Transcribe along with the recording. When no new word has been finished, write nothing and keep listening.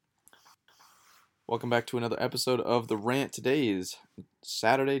Welcome back to another episode of The Rant. Today is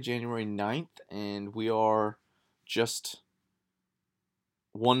Saturday, January 9th, and we are just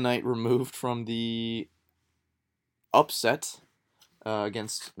one night removed from the upset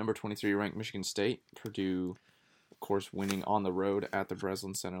against number 23 ranked Michigan State. Purdue, of course, winning on the road at the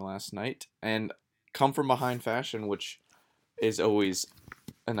Breslin Center last night. And come from behind fashion, which is always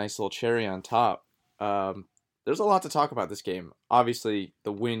a nice little cherry on top. There's a lot to talk about this game. Obviously,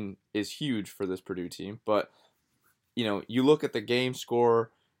 the win is huge for this Purdue team, but you look at the game score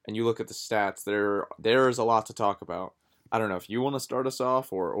and you look at the stats. There is a lot to talk about. I don't know if you want to start us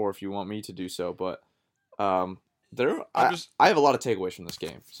off or if you want me to do so, but I have a lot of takeaways from this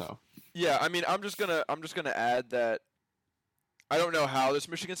game. So yeah, I mean, I'm just gonna add that I don't know how this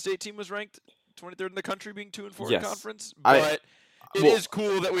Michigan State team was ranked 23rd in the country, being 2-4 in conference, but it is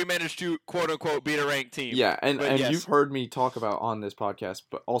cool that we managed to quote unquote beat a ranked team. Yeah, and yes. You've heard me talk about on this podcast,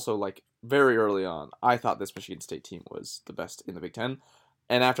 but also like very early on, I thought this Michigan State team was the best in the Big Ten.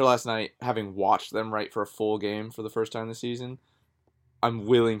 And after last night, having watched them for a full game for the first time this season, I'm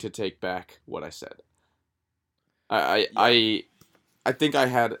willing to take back what I said. I think I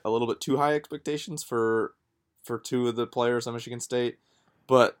had a little bit too high expectations for two of the players on Michigan State,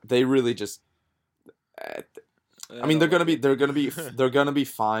 but they really just. I mean, they're gonna be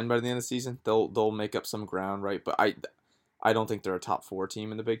fine by the end of the season. They'll make up some ground, right? But I don't think they're a top 4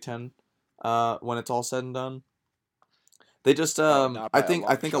 team in the Big Ten when it's all said and done. They just I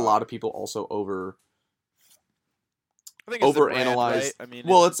think a lot of people also overanalyze. Right? I mean,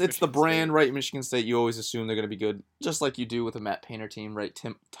 well, it's the brand, State. Right? Michigan State, you always assume they're going to be good, just like you do with a Matt Painter team, right?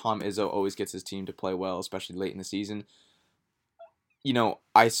 Tom Izzo always gets his team to play well, especially late in the season.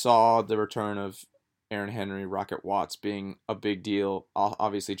 I saw the return of Aaron Henry, Rocket Watts being a big deal.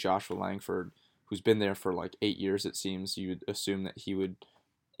 Obviously, Joshua Langford, who's been there for like 8 years, it seems. You would assume that he would,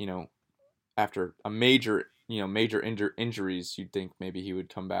 after a major injuries, you'd think maybe he would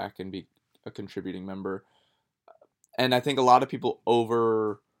come back and be a contributing member. And I think a lot of people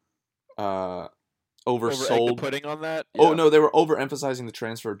oversold the pudding on that. Yeah. Oh no, they were overemphasizing the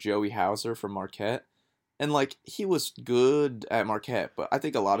transfer of Joey Hauser from Marquette. And, he was good at Marquette, but I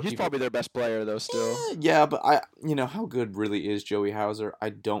think a lot of people... He's probably their best player, though, still. Yeah, but how good really is Joey Hauser? I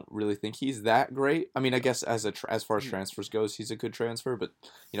don't really think he's that great. I mean, I guess as far as transfers goes, he's a good transfer, but,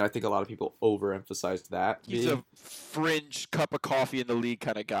 I think a lot of people overemphasized that. He's a fringe cup of coffee in the league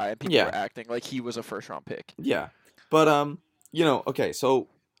kind of guy, and people were acting like he was a first-round pick. Yeah, but, okay, so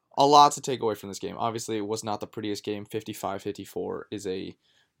a lot to take away from this game. Obviously, it was not the prettiest game. 55-54 is a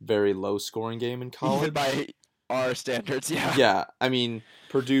very low scoring game in college. Even by our standards, yeah. Yeah, I mean,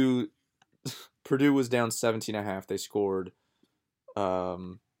 Purdue was down 17.5. They scored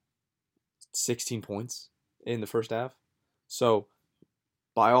 16 points in the first half. So,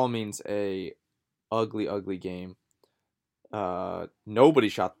 by all means, a ugly game. Nobody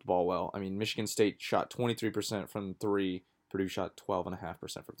shot the ball well. I mean, Michigan State shot 23% from 3. Purdue shot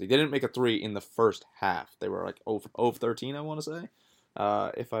 12.5% from 3. They didn't make a 3 in the first half. They were like 0 of 13, I want to say.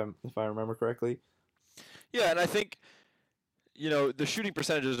 If I remember correctly. Yeah, and I think the shooting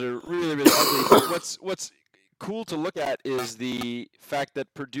percentages are really, really ugly. But what's cool to look at is the fact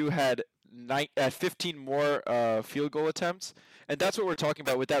that Purdue had 15 more field goal attempts, and that's what we're talking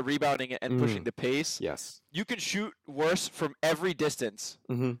about with that rebounding and pushing the pace. Yes, you can shoot worse from every distance.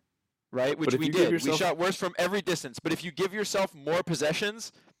 Mm-hmm. Right, which we did. We shot worse from every distance. But if you give yourself more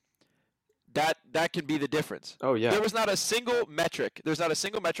possessions, that can be the difference. Oh, yeah. There's not a single metric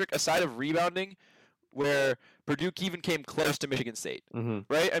aside of rebounding where Purdue even came close to Michigan State.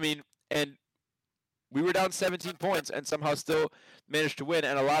 Mm-hmm. Right? I mean, and we were down 17 points and somehow still managed to win.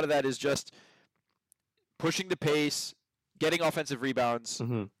 And a lot of that is just pushing the pace, getting offensive rebounds.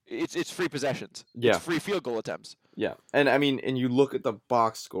 Mm-hmm. It's free possessions. Yeah. It's free field goal attempts. Yeah. And I mean, and you look at the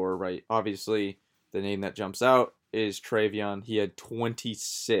box score, right? Obviously, the name that jumps out is Travion. He had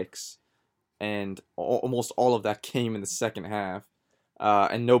 26. And almost all of that came in the second half,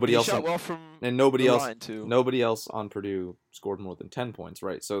 and nobody else on Purdue scored more than 10 points,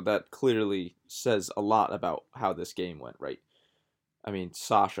 right? So that clearly says a lot about how this game went, right? I mean,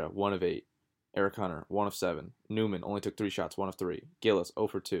 Sasha 1 of 8, Eric Hunter 1 of 7, Newman only took 3 shots, 1 of 3, Gillis 0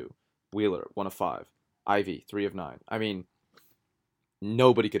 for 2, Wheeler 1 of 5, Ivy 3 of 9. I mean,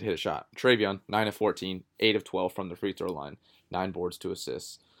 nobody could hit a shot. Travion 9 of 14, 8 of 12 from the free throw line, 9 boards, 2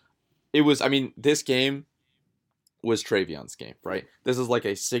 assists. It was, I mean, this game was Travion's game, right? This is like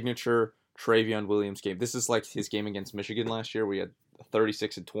a signature Travion Williams game. This is like his game against Michigan last year where he had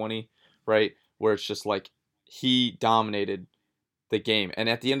 36-20, right? Where it's just like he dominated the game. And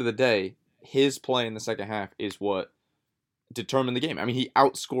at the end of the day, his play in the second half is what determined the game. I mean, he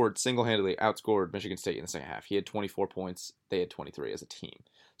single-handedly outscored Michigan State in the second half. He had 24 points. They had 23 as a team.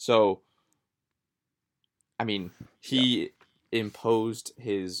 So, I mean, he imposed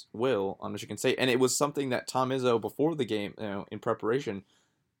his will on Michigan State, and it was something that Tom Izzo before the game, in preparation,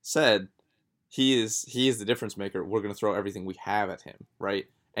 said he is the difference maker. We're going to throw everything we have at him, right?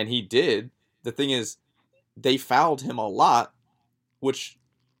 And he did. The thing is, they fouled him a lot, which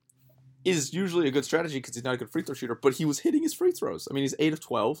is usually a good strategy because he's not a good free throw shooter, but he was hitting his free throws. I mean, he's 8 of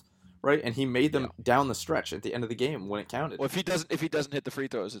 12, right? And he made them down the stretch at the end of the game when it counted. Well, if he doesn't hit the free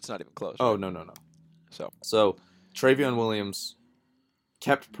throws, it's not even close. Oh, right? No. So Travion Williams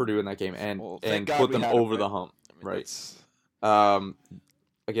kept Purdue in that game and put them over the hump, right?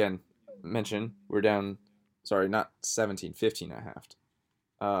 Again, mention we're down, not 17, 15 at half.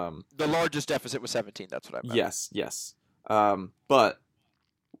 The largest deficit was 17. That's what I meant. Yes. But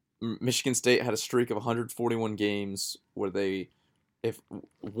Michigan State had a streak of 141 games where they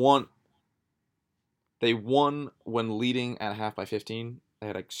won when leading at half by 15. They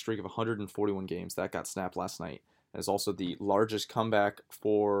had a streak of 141 games. That got snapped last night. It's also the largest comeback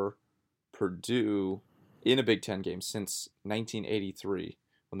for Purdue in a Big Ten game since 1983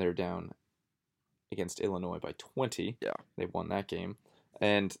 when they were down against Illinois by 20. Yeah. They won that game.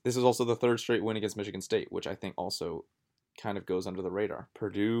 And this is also the third straight win against Michigan State, which I think also kind of goes under the radar.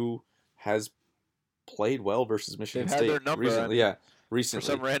 Purdue has played well versus Michigan State their number, recently. Recently.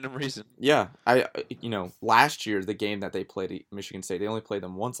 For some random reason. Yeah. Last year, the game that they played Michigan State, they only played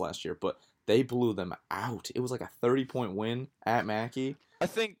them once last year, but they blew them out. It was like a 30-point win at Mackey. I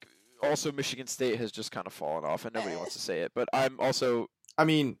think also Michigan State has just kind of fallen off, and nobody wants to say it, but I'm also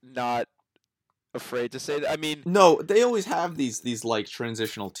not afraid to say that. I mean, no, they always have these like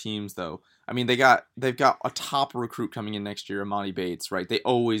transitional teams though. I mean, they've got a top recruit coming in next year, Amani Bates, right? They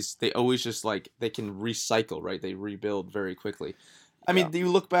always just like they can recycle, right? They rebuild very quickly. I mean, you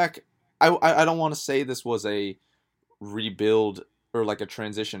look back, I don't want to say this was a rebuild or like a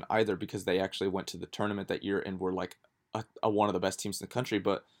transition either because they actually went to the tournament that year and were like a one of the best teams in the country,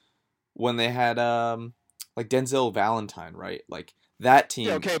 but when they had like Denzel Valentine, right? Like that team.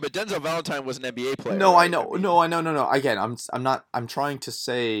 Yeah, okay, but Denzel Valentine was an NBA player. No, right? I know. No. Again, I'm trying to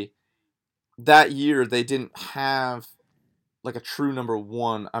say that year they didn't have like a true number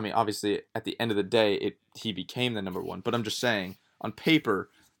one. I mean, obviously at the end of the day he became the number one, but I'm just saying on paper,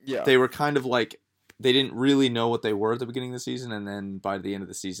 they were kind of like they didn't really know what they were at the beginning of the season, and then by the end of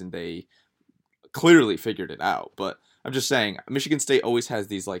the season they clearly figured it out. But I'm just saying Michigan State always has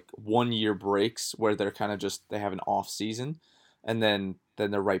these like 1 year breaks where they're kind of just they have an off season, and then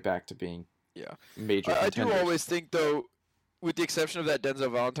they're right back to being major contenders. I do always think though, with the exception of that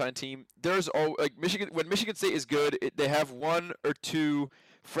Denzel Valentine team, there's like when Michigan State is good, they have one or two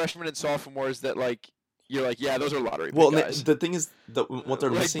freshmen and sophomores that like. You're like, yeah, those are lottery guys. The thing is, what they're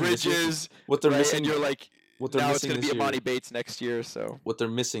like missing Bridges, this year, what they're missing, and you're like, what they're now missing it's going to be year, Amani Bates next year. So what they're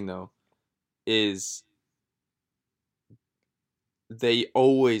missing though, is they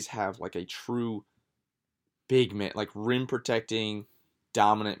always have like a true big man, like rim protecting,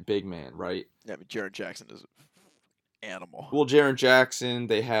 dominant big man, right? Yeah, I mean, Jaren Jackson is an animal. Well, Jaren Jackson,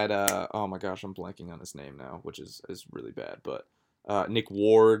 they had oh my gosh, I'm blanking on his name now, which is really bad, but Nick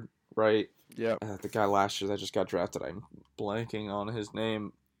Ward. Right? Yeah. The guy last year that just got drafted, I'm blanking on his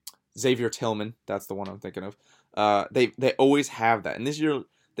name. Xavier Tillman, that's the one I'm thinking of. They always have that. And this year,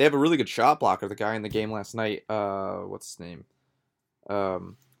 they have a really good shot blocker. The guy in the game last night, what's his name?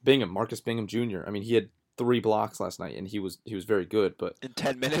 Marcus Bingham Jr. I mean, he had 3 blocks last night, and he was very good. But in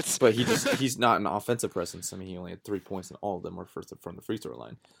 10 minutes? But he's not an offensive presence. I mean, he only had 3 points, and all of them were from the free throw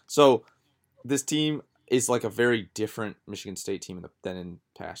line. So this team is like a very different Michigan State team than in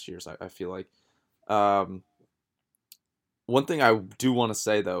past years, I feel like. One thing I do want to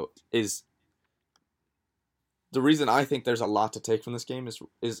say, though, is the reason I think there's a lot to take from this game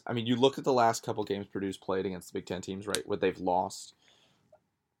is I mean, you look at the last couple games Purdue's played against the Big Ten teams, right, where they've lost,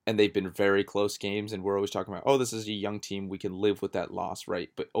 and they've been very close games, and we're always talking about, oh, this is a young team, we can live with that loss, right?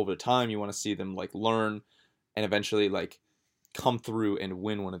 But over time, you want to see them, like, learn and eventually, like, come through and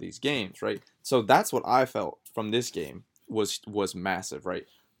win one of these games, right? So that's what I felt from this game was massive, right?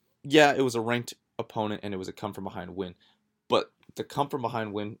 Yeah, it was a ranked opponent and it was a come from behind win, but the come from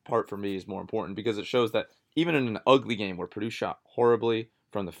behind win part for me is more important because it shows that even in an ugly game where Purdue shot horribly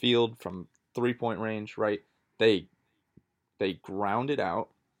from the field, from 3-point range, right? They grounded out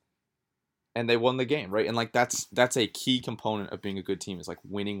and they won the game, right? And like that's a key component of being a good team is like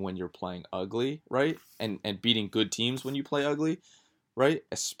winning when you're playing ugly, right? And beating good teams when you play ugly, right?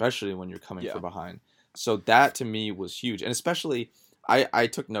 Especially when you're coming from behind. So that to me was huge. And especially I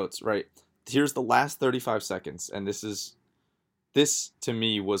took notes, right? Here's the last 35 seconds, and this is this to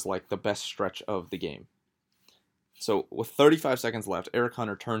me was like the best stretch of the game. So with 35 seconds left, Eric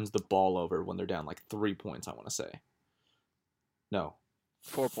Hunter turns the ball over when they're down like 3 points, I want to say. No.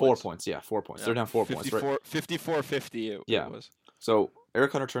 4 points. Yeah, 4 points. Yeah. They're down 4 points, right? 54-50 Yeah. it was. So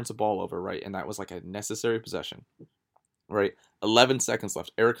Eric Hunter turns the ball over, right? And that was like a necessary possession, right? 11 seconds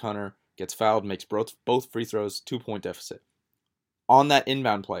left. Eric Hunter gets fouled, makes both free throws, 2-point deficit. On that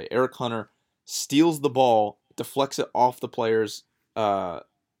inbound play, Eric Hunter steals the ball, deflects it off the player's,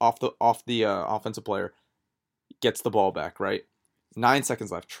 off the offensive player, gets the ball back, right? 9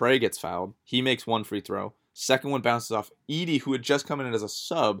 seconds left. Trey gets fouled. He makes one free throw. Second one bounces off Edey, who had just come in as a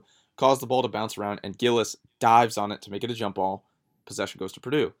sub, caused the ball to bounce around, and Gillis dives on it to make it a jump ball. Possession goes to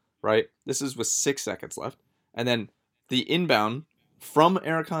Purdue, right? This is with 6 seconds left. And then the inbound from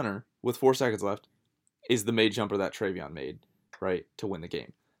Eric Hunter with 4 seconds left is the made jumper that Travion made, right, to win the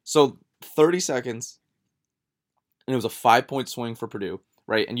game. So 30 seconds, and it was a 5-point swing for Purdue,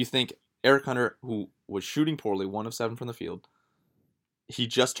 right? And you think Eric Hunter, who was shooting poorly, 1 of 7 from the field, he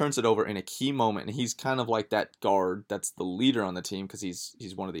just turns it over in a key moment, and he's kind of like that guard that's the leader on the team because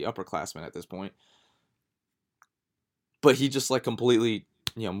he's one of the upperclassmen at this point. But he just like completely,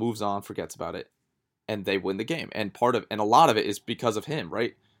 moves on, forgets about it, and they win the game. And a lot of it is because of him,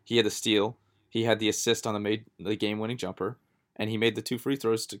 right? He had the steal, he had the assist on the game-winning jumper, and he made the 2 free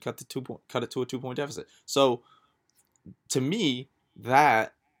throws to cut it to a 2-point deficit. So to me,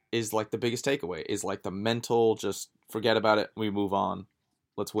 that is like the biggest takeaway, is like the mental, just forget about it, we move on,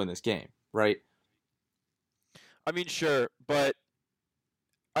 let's win this game, right? I mean, sure, but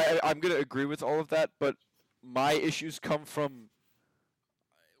I'm going to agree with all of that, but my issues come from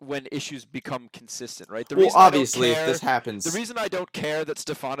when issues become consistent, right? Well, obviously, if this happens... The reason I don't care that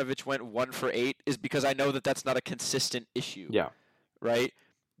Stefanovic went 1 for 8 is because I know that that's not a consistent issue. Yeah. Right?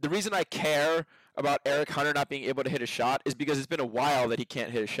 The reason I care about Eric Hunter not being able to hit a shot is because it's been a while that he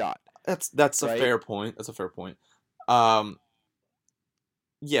can't hit a shot. That's right? A fair point. That's a fair point. Yeah.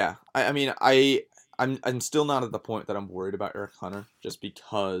 I mean, I'm still not at the point that I'm worried about Eric Hunter, just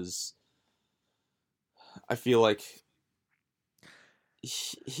because I feel like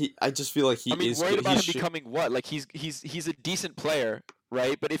I just feel like he is worried about him becoming what? Like he's a decent player,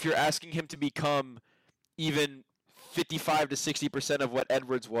 right? But if you're asking him to become even 55 to 60% of what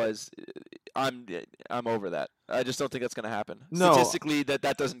Edwards was, I'm over that. I just don't think that's going to happen. No. Statistically,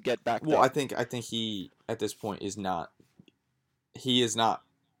 that doesn't get back. Well, I think he at this point is not. He is not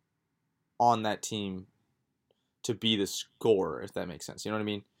on that team to be the scorer, if that makes sense. You know what I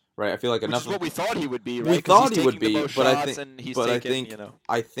mean? Right? I feel like enough. Which is what we thought he would be. Right? We thought he would be, but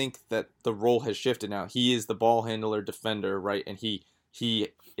I think that the role has shifted now. He is the ball handler, defender, right? And he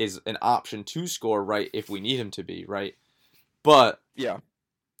is an option to score, right, if we need him to be, right? But yeah,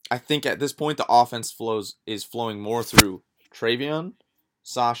 I think at this point the offense is flowing more through Travion,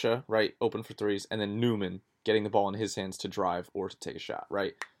 Sasha, right, open for threes, and then Newman getting the ball in his hands to drive or to take a shot,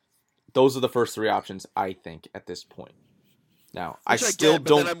 right? Those are the first 3 options, I think, at this point. Now, I still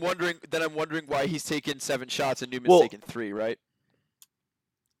don't. Then I'm wondering why he's taken 7 shots and Newman's taken 3, right?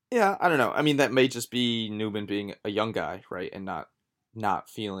 Yeah, I don't know. I mean, that may just be Newman being a young guy, right, and not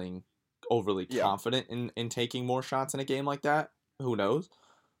feeling overly confident in taking more shots in a game like that. Who knows?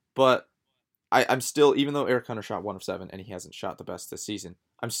 But I'm still, even though Eric Hunter shot 1 of 7 and he hasn't shot the best this season,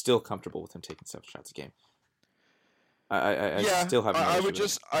 I'm still comfortable with him taking 7 shots a game. I still have no I would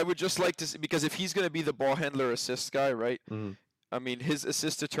just like to see, because if he's going to be the ball handler assist guy, right? Mm-hmm. I mean, his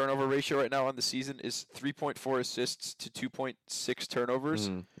assist to turnover ratio right now on the season is 3.4 assists to 2.6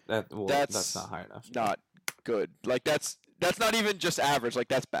 turnovers. That's not high enough. Not good. Like that's not even just average. Like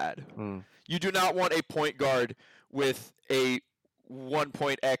that's bad. You do not want a point guard with a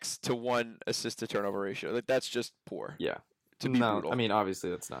 1.x to 1 assist to turnover ratio. Like that's just poor. Yeah. To be brutal. I mean, obviously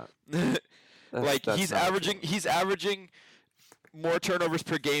that's not. He's averaging more turnovers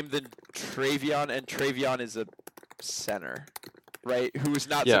per game than Travion, and Travion is a center, right? Who is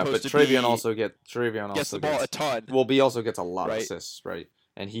not supposed to be. Yeah, but Travion gets the ball a ton. Well, he also gets a lot of assists, right?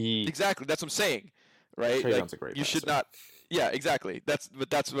 And exactly, that's what I'm saying, right? Travion's a great you passer. Should not. Yeah, exactly. That's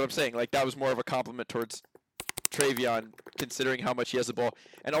what I'm saying. Like that was more of a compliment towards Travion, considering how much he has the ball,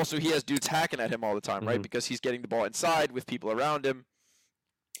 and also he has dudes hacking at him all the time, right? Because he's getting the ball inside with people around him.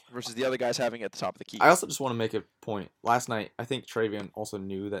 Versus the other guys having it at the top of the key. I also just want to make a point. Last night, I think Travion also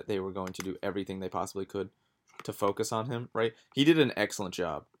knew that they were going to do everything they possibly could to focus on him, right? He did an excellent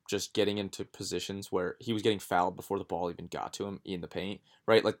job just getting into positions where he was getting fouled before the ball even got to him in the paint,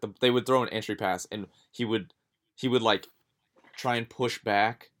 right? Like they would throw an entry pass and he would like try and push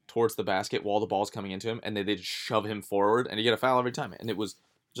back towards the basket while the ball's coming into him, and they'd just shove him forward, and he'd get a foul every time. And it was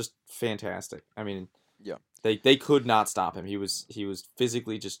just fantastic. I mean, Yeah. They could not stop him. He was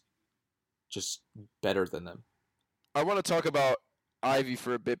physically just better than them. I want to talk about Ivy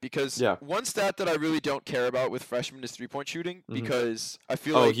for a bit because Yeah. one stat that I really don't care about with freshmen is 3-point shooting because I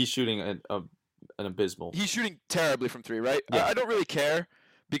feel Oh, like he's shooting an abysmal. he's shooting terribly from three, right? Yeah. I don't really care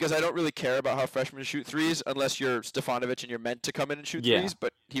because I don't really care about how freshmen shoot threes unless you're Stefanovic and you're meant to come in and shoot threes,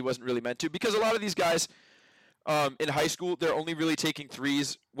 but he wasn't really meant to because a lot of these guys in high school, they're only really taking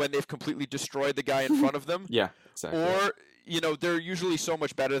threes when they've completely destroyed the guy in front of them. Yeah, exactly. Or, they're usually so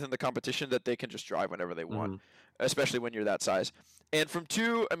much better than the competition that they can just drive whenever they want, especially when you're that size. And from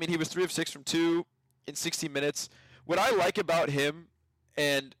two, I mean, he was 3 of 6 from two in 60 minutes. What I like about him,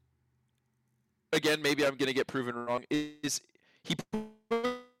 and again, maybe I'm going to get proven wrong, is he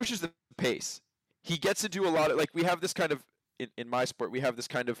pushes the pace. He gets to do a lot of, like, we have this kind of, in my sport, we have this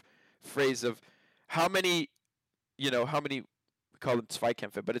kind of phrase of how many, we call them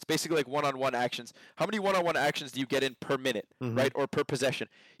Zweikämpfe, but it's basically like one-on-one actions. How many one-on-one actions do you get in per minute, right, or per possession?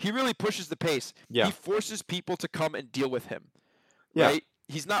 He really pushes the pace. Yeah. He forces people to come and deal with him, yeah. right?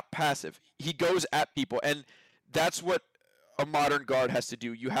 He's not passive. He goes at people, and that's what a modern guard has to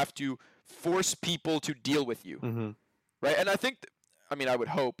do. You have to force people to deal with you, right? And I think, I would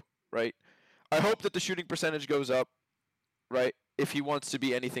hope, right? I hope that the shooting percentage goes up, right, if he wants to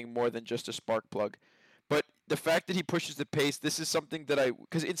be anything more than just a spark plug. But the fact that he pushes the pace, this is something that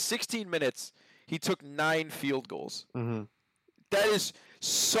because in 16 minutes, he took 9 field goals. That is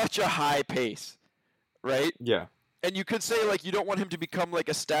such a high pace, right? Yeah. And you could say, like, you don't want him to become, like,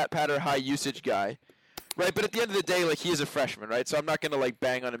 a stat pad or high usage guy, right? But at the end of the day, like, he is a freshman, right? So I'm not going to, like,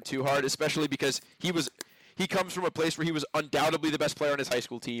 bang on him too hard, especially because he comes from a place where he was undoubtedly the best player on his high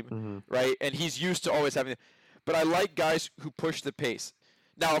school team, right? And he's used to always having But I like guys who push the pace.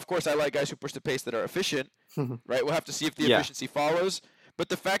 Now, of course, I like guys who push the pace that are efficient, right? We'll have to see if the efficiency follows. But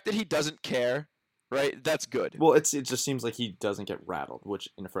the fact that he doesn't care, right, that's good. Well, it just seems like he doesn't get rattled, which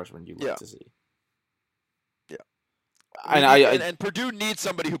in a freshman you like to see. Yeah. And Purdue needs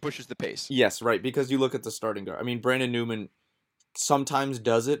somebody who pushes the pace. Yes, right, because you look at the starting guard. I mean, Brandon Newman sometimes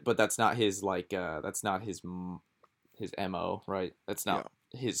does it, but that's not his that's not his MO, right? That's not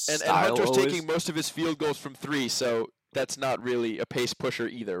his style. And Hunter's always. taking most of his field goals from 3, so that's not really a pace pusher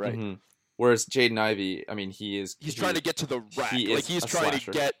either, right? Whereas Jaden Ivey, I mean, he's trying to get to the rack. He's trying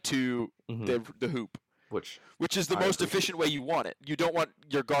to get to the hoop. Which is the most efficient way you want it. You don't want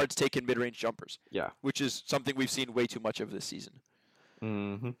your guards taking mid-range jumpers. Yeah. Which is something we've seen way too much of this season.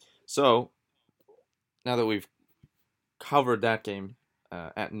 So, now that we've covered that game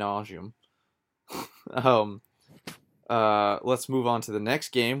ad nauseum, let's move on to the next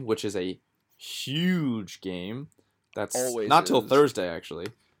game, which is a huge game. That's always not till Thursday, actually.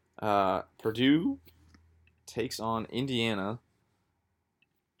 Purdue takes on Indiana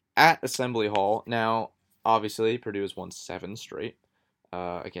at Assembly Hall. Now, obviously, Purdue has won 7 straight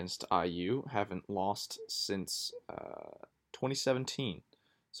against IU. Haven't lost since 2017.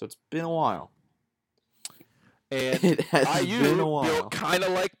 So it's been a while. And it has IU been a while. Built kind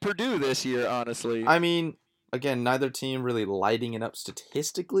of like Purdue this year, honestly. I mean, again, neither team really lighting it up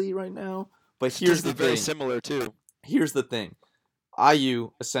statistically right now. But here's the thing. Very similar, too. Here's the thing.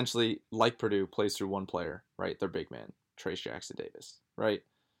 IU, essentially, like Purdue, plays through one player, right? Their big man, Trace Jackson Davis, right?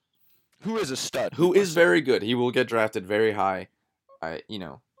 Who is a stud. Who is very good. He will get drafted very high. I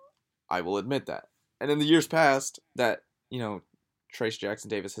will admit that. And in the years past that, Trace Jackson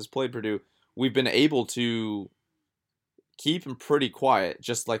Davis has played Purdue, we've been able to keep him pretty quiet,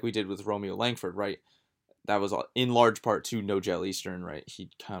 just like we did with Romeo Langford, right? That was in large part to Nogel Eastern, right? He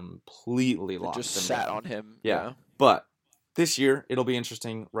completely lost him. Just sat on him. Yeah. But this year, it'll be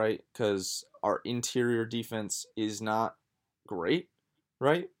interesting, right? Because our interior defense is not great,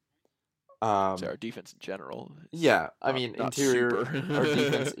 right? So our defense in general. Yeah, I mean, interior, our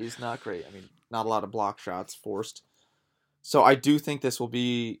defense is not great. I mean, not a lot of block shots forced. So I do think this will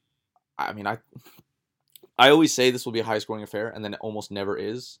be, I always say this will be a high-scoring affair, and then it almost never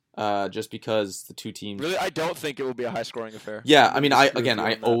is, just because the two teams... Really? I don't think it will be a high-scoring affair. Yeah, I mean,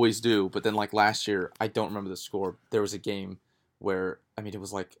 I always do, but then, like, last year, I don't remember the score. There was a game where, I mean,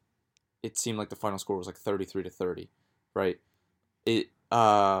 it seemed like the final score was, like, 33-30, right?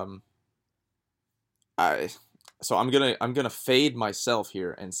 So I'm gonna fade myself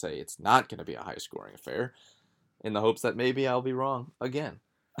here and say it's not gonna be a high-scoring affair, in the hopes that maybe I'll be wrong again.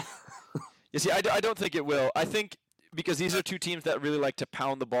 You see, I don't think it will. I think because these are two teams that really like to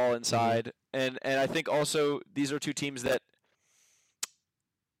pound the ball inside, and I think also these are two teams that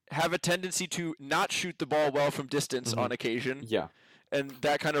have a tendency to not shoot the ball well from distance on occasion. Yeah. And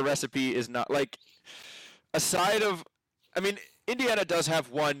that kind of recipe is not, like, aside of, I mean, Indiana does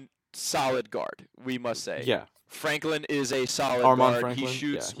have one solid guard, we must say. Yeah. Franklin is a solid Armand guard. Franklin, He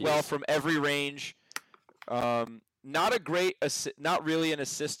shoots he well is. from every range. Not a great, not really an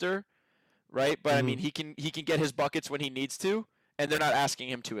assister, right? But I mean, he can get his buckets when he needs to, and they're not asking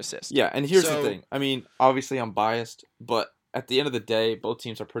him to assist. Yeah, and here's the thing. I mean, obviously I'm biased, but at the end of the day, both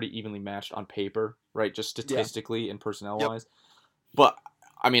teams are pretty evenly matched on paper, right? Just statistically and personnel-wise. But,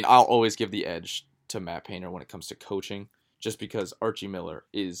 I mean, I'll always give the edge to Matt Painter when it comes to coaching, just because Archie Miller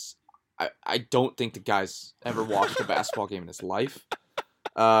is... I don't think the guy's ever watched a basketball game in his life.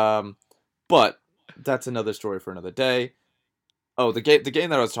 But that's another story for another day. Oh, the game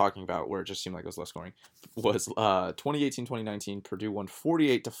that I was talking about, where it just seemed like it was less scoring, was 2018-2019. Purdue won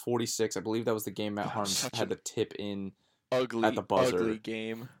 48-46. I believe that was the game Matt Harms had the tip in at the buzzer. Ugly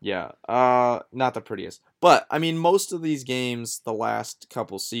game. Yeah, not the prettiest. But, I mean, most of these games the last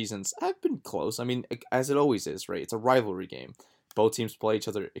couple seasons have been close. I mean, as it always is, right? It's a rivalry game. Both teams play each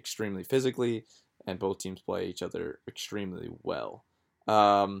other extremely physically, and both teams play each other extremely well.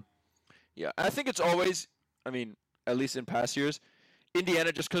 Yeah, I think it's always, I mean, at least in past years,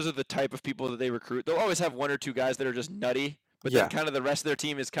 Indiana, just because of the type of people that they recruit, they'll always have one or two guys that are just nutty, but then kind of the rest of their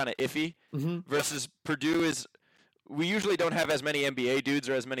team is kind of iffy. Versus Purdue is, we usually don't have as many NBA dudes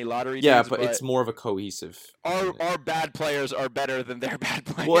or as many lottery dudes. Yeah, but it's more of a cohesive. Our bad players are better than their bad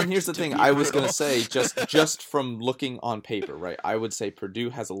players. Well, and here's the thing. I was going to say, just from looking on paper, right, I would say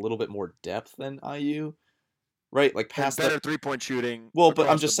Purdue has a little bit more depth than IU, right? Like past better 3-point shooting. Well, but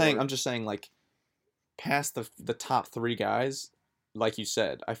I'm just saying, like, past the top three guys, like you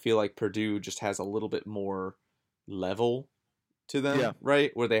said, I feel like Purdue just has a little bit more level to them,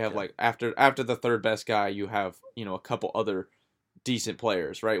 right? Where they have like after the third best guy, you have a couple other decent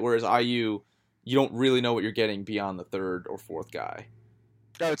players, right? Whereas IU, you don't really know what you're getting beyond the third or fourth guy.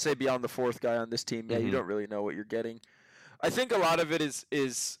 I would say beyond the fourth guy on this team, you don't really know what you're getting. I think a lot of it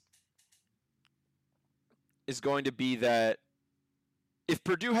is going to be that if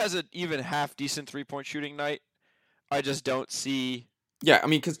Purdue has an even half decent 3-point shooting night, I just don't see. Yeah, I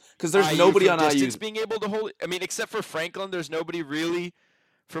mean, because there's nobody on IU being able to hold it. I mean, except for Franklin, there's nobody really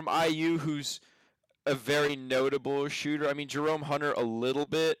from IU who's a very notable shooter. I mean, Jerome Hunter a little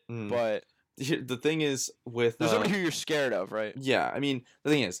bit, but the thing is with there's nobody who you're scared of, right? Yeah, I mean, the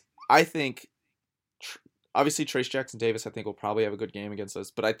thing is, I think obviously Trace Jackson Davis, I think will probably have a good game against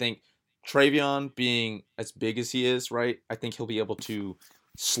us, but I think Travion being as big as he is, right? I think he'll be able to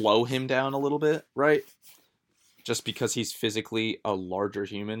slow him down a little bit, right? Just because he's physically a larger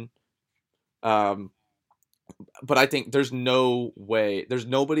human. But I think there's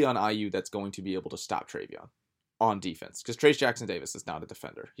nobody on IU that's going to be able to stop Travion on defense. Because Trace Jackson Davis is not a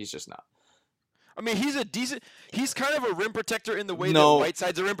defender. He's just not. I mean, he's kind of a rim protector in the way that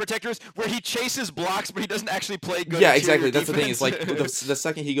Whiteside's a rim protector is, where he chases blocks, but he doesn't actually play good. Yeah, exactly. That's defense. The thing. Is like the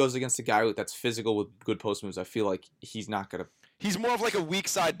second he goes against a guy that's physical with good post moves, I feel like he's not going to. He's more of like a weak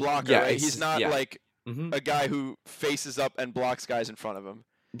side blocker, right? He's not like a guy who faces up and blocks guys in front of him.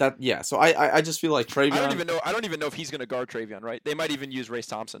 So I just feel like Travion. I don't even know if he's going to guard Travion, right? They might even use Race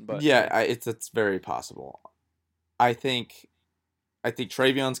Thompson, but it's very possible. I think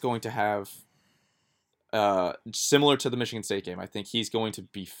Travion's going to have similar to the Michigan State game. I think he's going to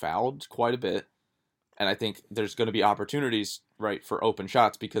be fouled quite a bit, and I think there's going to be opportunities, right, for open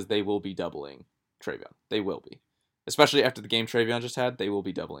shots because they will be doubling Travion. They will be, especially after the game Travion just had. They will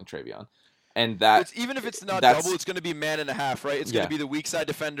be doubling Travion. And even if it's not double, it's going to be man and a half, right? It's going to be the weak side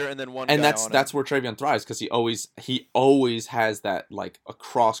defender and then one. And that's where Travion thrives because he always has that like a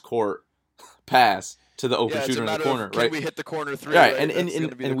cross court pass to the open shooter in the corner, right? Can we hit the corner three? Right,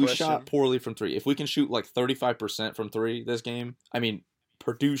 and we shot poorly from three. If we can shoot like 35% from three this game, I mean,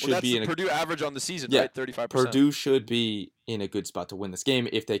 Purdue should be in Purdue average on the season, right? 35%. Purdue should be in a good spot to win this game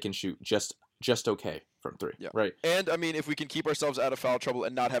if they can shoot just okay from three, right? And I mean, if we can keep ourselves out of foul trouble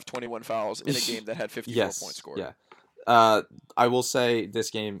and not have 21 fouls in a game that had 54 points scored. Yeah. I will say this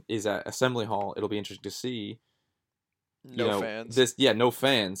game is at Assembly Hall. It'll be interesting to see. Fans. No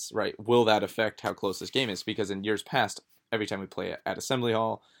fans, right? Will that affect how close this game is? Because in years past, every time we play at Assembly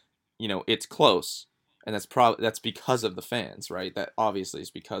Hall, it's close, and that's because of the fans, right? That obviously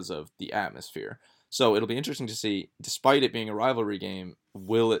is because of the atmosphere. So it'll be interesting to see, despite it being a rivalry game,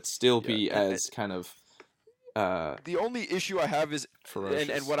 will it still be as kind of the only issue I have is,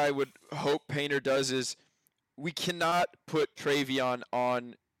 and what I would hope Painter does is, we cannot put Travion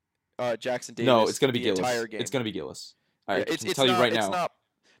on Jackson Davis. No, it's going to be Gillis. Entire game. It's going to be Gillis. I can it's tell you right now. It's not,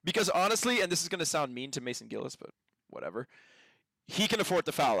 because honestly, and this is going to sound mean to Mason Gillis, but whatever, he can afford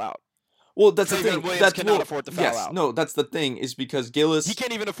to foul out. Well, that's the thing. Williams cannot afford to foul out. No, that's the thing, is because Gillis... He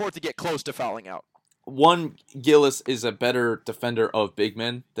can't even afford to get close to fouling out. Gillis is a better defender of big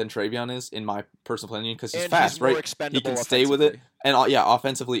men than Travion is, in my personal opinion, because he's fast, he's more right? expendable He can stay with it. offensively. And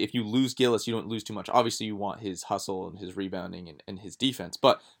offensively, if you lose Gillis, you don't lose too much. Obviously, you want his hustle and his rebounding and his defense.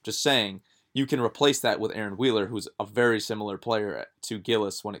 But just saying, you can replace that with Aaron Wheeler, who's a very similar player to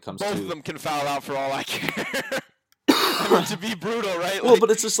Gillis when it comes to... Both of them can foul out for all I care. I mean, to be brutal, right? Well,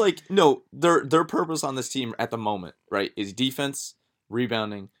 but it's just like, no, their purpose on this team at the moment, right, is defense,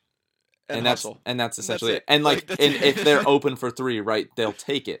 rebounding, and that's essentially it. And and if they're open for three, right, they'll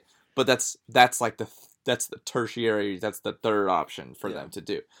take it. But that's the tertiary, that's the third option for them to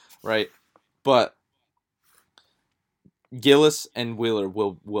do, right? But Gillis and Wheeler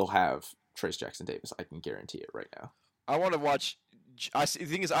will have Trace Jackson Davis. I can guarantee it right now. I want to watch. The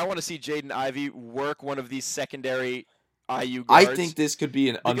thing is, I want to see Jaden Ivey work one of these secondary IU guards. I think this could be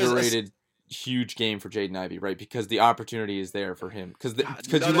an underrated huge game for Jaden Ivey, right? Because the opportunity is there for him. Because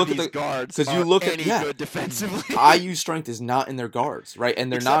you look at the guards, because you look at good defensively. IU strength is not in their guards, right?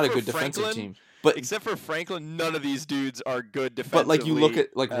 And they're not a good defensive team. But except for Franklin, none of these dudes are good defensively. But like you look at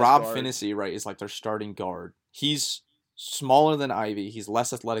Rob guards. Finney, right? Is like their starting guard. He's smaller than Ivey. He's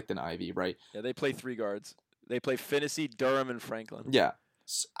less athletic than Ivey, right? Yeah, they play three guards. They play Finney, Durham, and Franklin. Yeah,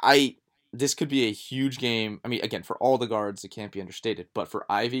 this could be a huge game. I mean, again, for all the guards, it can't be understated. But for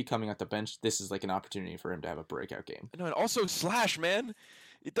Ivey coming off the bench, this is like an opportunity for him to have a breakout game. No, and also Slash, man.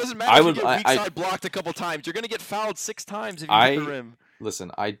 It doesn't matter if you get weak side blocked a couple times. You're going to get fouled 6 times if you hit the rim.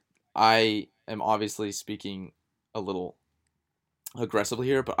 Listen, I am obviously speaking a little aggressively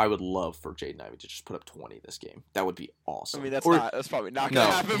here, but I would love for Jaden Ivey to just put up 20 this game. That would be awesome. I mean, that's probably not going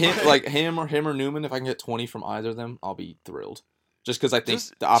to happen. Him or Newman, if I can get 20 from either of them, I'll be thrilled. Just because I think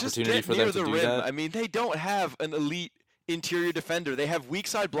the opportunity for them to do that. I mean, they don't have an elite interior defender. They have weak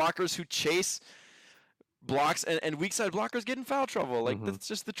side blockers who chase blocks, and weak side blockers get in foul trouble. Like, that's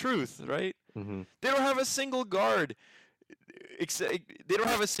just the truth, right? Mm-hmm. They don't have a single guard. They don't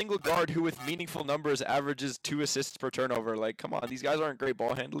have a single guard who, with meaningful numbers, averages 2 assists per turnover. Like, come on, these guys aren't great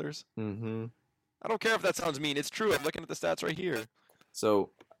ball handlers. Mm-hmm. I don't care if that sounds mean. It's true. I'm looking at the stats right here. So,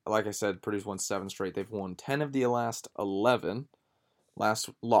 like I said, Purdue's won 7 straight. They've won 10 of the last 11. Last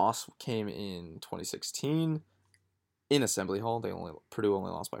loss came in 2016 in Assembly Hall. Purdue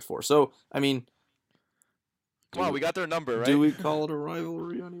only lost by 4. So, I mean, come on, we got their number, right? Do we call it a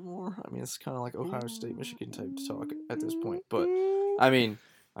rivalry anymore? I mean, it's kind of like Ohio State, Michigan type talk at this point. But I mean,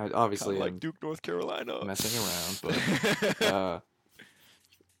 I obviously like Duke, North Carolina, messing around. But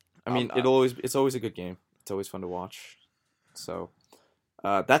I mean, it's always a good game. It's always fun to watch. So.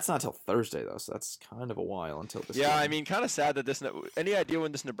 That's not till Thursday though, so that's kind of a while until this. Yeah, game. I mean, kind of sad that this. Any idea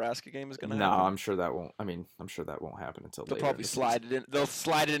when this Nebraska game is going to happen? No, I'm sure that won't. I mean, I'm sure that won't happen until they'll probably slide it in. They'll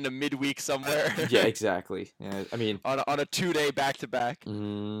slide it into midweek somewhere. Yeah, exactly. Yeah, I mean, on a 2-day back-to-back.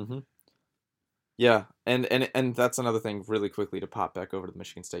 Mm-hmm. Yeah, and that's another thing. Really quickly to pop back over to the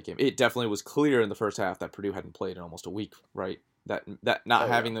Michigan State game. It definitely was clear in the first half that Purdue hadn't played in almost a week, right? That not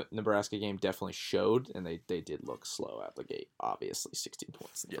having the Nebraska game definitely showed, and they did look slow out the gate. Obviously, 16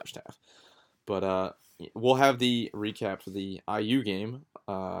 points in the first half. But we'll have the recap for the IU game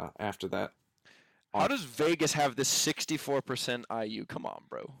after that. How does Vegas have this 64% IU? Come on,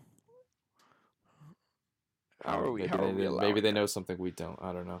 bro. How are we? Maybe they know something we don't.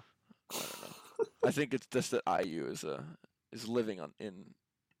 I don't know. I think it's just that IU is living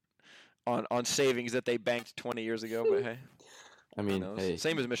on savings that they banked 20 years ago. But hey. I mean, hey,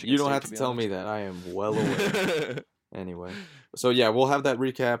 same as Michigan. You don't State, have to tell me that. I am well aware. Anyway, so yeah, we'll have that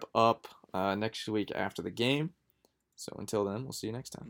recap up next week after the game. So until then, we'll see you next time.